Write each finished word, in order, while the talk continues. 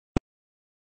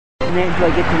minute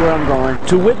until I get to where I'm going.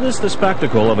 To witness the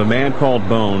spectacle of a man called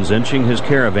Bones inching his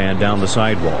caravan down the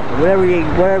sidewalk. Whatever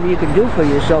you can do for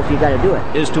yourself, you got to do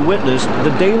it. Is to witness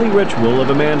the daily ritual of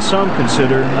a man some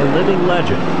consider a living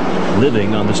legend,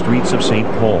 living on the streets of St.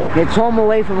 Paul. It's home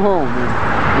away from home.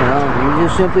 You know, you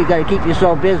just simply got to keep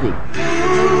yourself busy.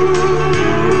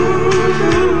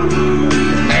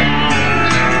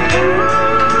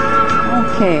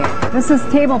 Okay, this is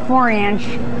table 4-inch.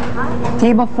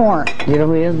 Table 4. You know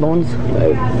who he is, Bones?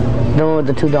 The one with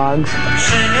the 2 dogs.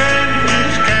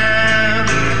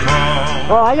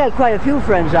 Oh, I got quite a few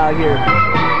friends out here.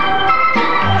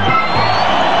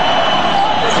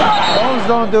 Bones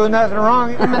don't do nothing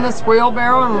wrong. I'm in this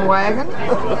wheelbarrow and wagon.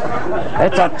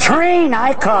 It's a train,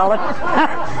 I call it.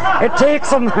 It takes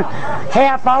them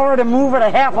half hour to move it a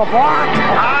half a block.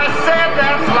 I said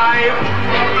that's life.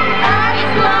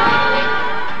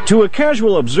 To a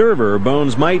casual observer,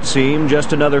 Bones might seem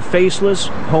just another faceless,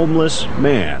 homeless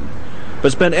man.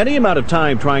 But spend any amount of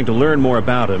time trying to learn more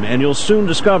about him, and you'll soon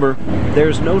discover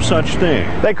there's no such thing.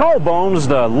 They call Bones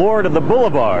the Lord of the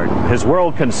Boulevard. His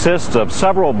world consists of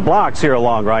several blocks here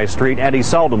along Rice Street, and he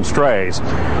seldom strays.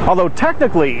 Although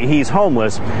technically he's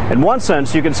homeless, in one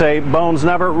sense you can say Bones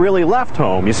never really left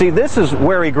home. You see, this is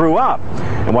where he grew up.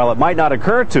 And while it might not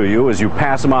occur to you as you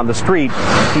pass him on the street,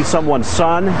 he's someone's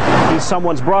son, he's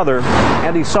someone's brother,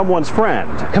 and he's someone's friend.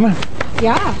 Come on.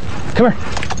 Yeah. Come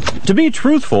here. To be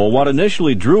truthful, what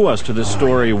initially drew us to this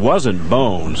story wasn't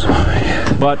Bones,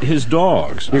 but his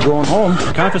dogs. You're going home.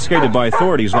 Confiscated by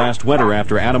authorities last winter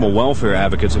after animal welfare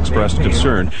advocates expressed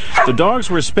concern. The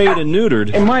dogs were spayed and neutered.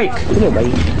 Hey, Mike. Come here,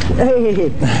 buddy. Hey,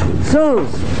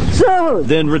 Suze!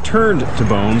 Then returned to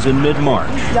Bones in mid-March.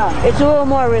 It's a little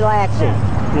more relaxing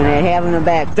than having them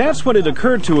back. That's when it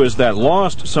occurred to us that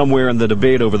lost somewhere in the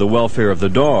debate over the welfare of the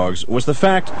dogs was the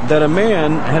fact that a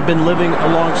man had been living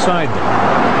alongside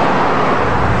them.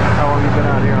 Been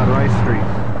out here on Rice Street.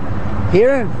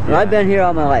 Here? Well, I've been here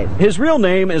all my life. His real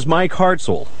name is Mike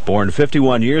Hartzell. Born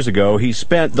 51 years ago, he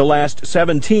spent the last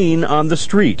 17 on the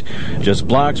street, just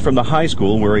blocks from the high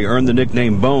school where he earned the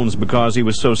nickname Bones because he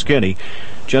was so skinny,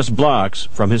 just blocks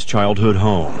from his childhood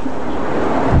home.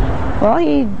 Well,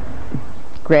 he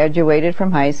graduated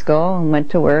from high school and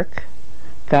went to work.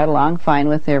 Got along fine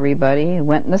with everybody.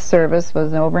 Went in the service,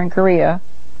 was over in Korea.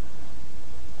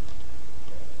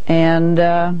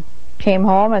 And came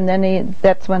home, and then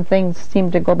that's when things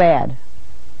seemed to go bad.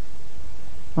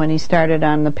 When he started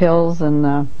on the pills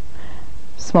and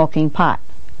smoking pot.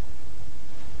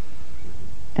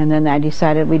 And then my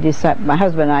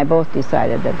husband and I both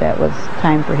decided that was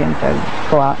time for him to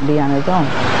go out and be on his own.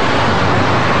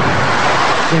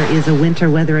 There is a winter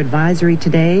weather advisory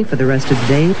today for the rest of the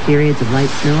day, periods of light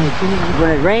snow. When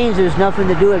it rains, there's nothing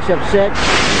to do except sit.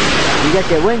 You get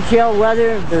the wind chill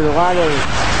weather, there's a lot of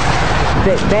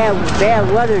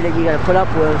bad weather that you got to put up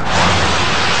with.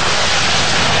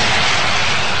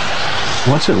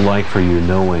 What's it like for you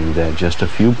knowing that just a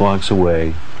few blocks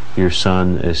away, your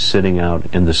son is sitting out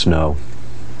in the snow?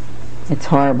 It's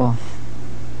horrible.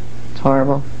 It's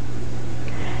horrible.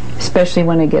 Especially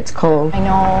when it gets cold. I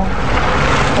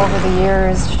know over the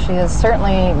years she has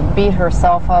certainly beat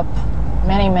herself up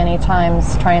many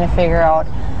times trying to figure out,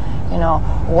 you know,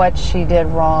 what she did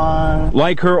wrong.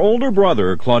 Like her older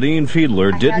brother, Claudine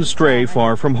Fiedler didn't stray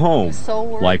far from home.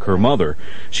 Like her mother,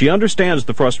 she understands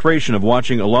the frustration of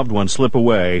watching a loved one slip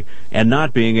away and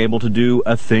not being able to do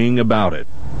a thing about it.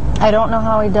 I don't know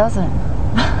how he does it.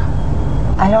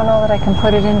 I don't know that I can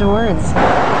put it into words.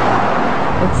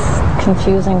 It's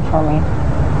confusing for me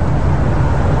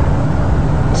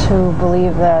to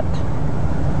believe that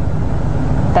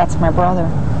that's my brother.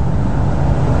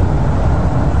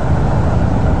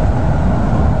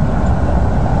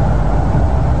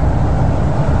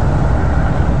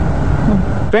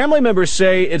 Family members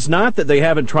say it's not that they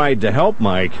haven't tried to help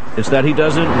Mike, it's that he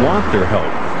doesn't want their help.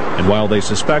 And while they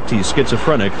suspect he's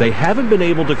schizophrenic, they haven't been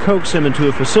able to coax him into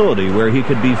a facility where he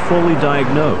could be fully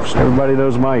diagnosed. Everybody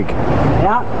knows Mike.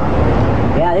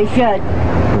 Yeah, they should.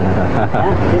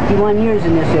 Yeah, 51 years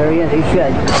in this area, they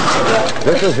should.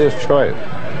 This is his choice.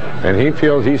 And he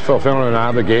feels he's fulfilling an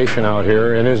obligation out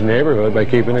here in his neighborhood by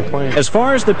keeping it clean. As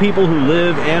far as the people who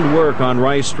live and work on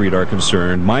Rice Street are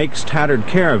concerned, Mike's tattered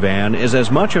caravan is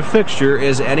as much a fixture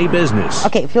as any business.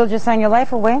 Okay, if you'll just sign your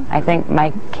life away. I think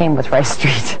Mike came with Rice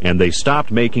Street. And they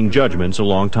stopped making judgments a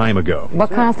long time ago.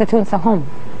 What constitutes a home?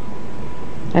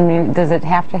 I mean, does it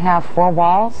have to have 4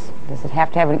 walls? Does it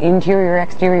have to have an interior,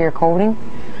 exterior coating?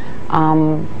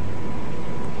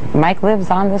 Mike lives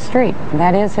on the street.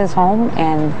 That is his home,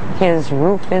 and his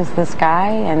roof is the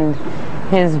sky, and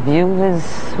his view is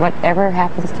whatever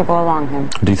happens to go along him.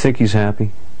 Do you think he's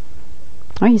happy?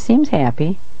 Oh, he seems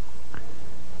happy.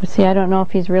 But see, I don't know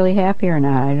if he's really happy or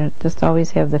not. I just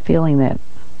always have the feeling that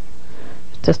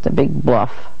it's just a big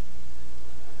bluff.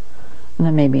 And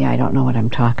then maybe I don't know what I'm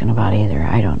talking about either.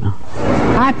 I don't know.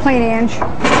 I played Ange.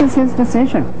 This is his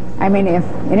decision. I mean, if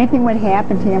anything would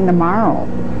happen to him tomorrow,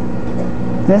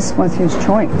 this was his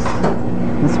choice.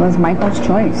 This was Michael's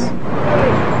choice.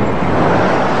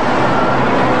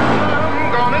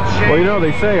 Well, you know,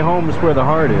 they say home's where the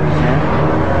heart is.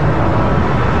 Yeah.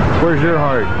 Where's your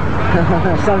heart?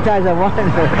 Sometimes I wonder.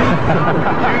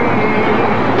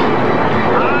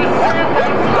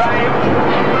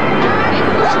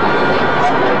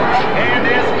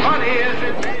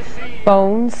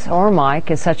 Bones, or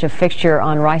Mike, is such a fixture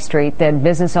on Rice Street that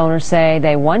business owners say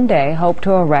they one day hope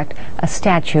to erect a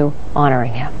statue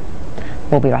honoring him.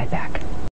 We'll be right back.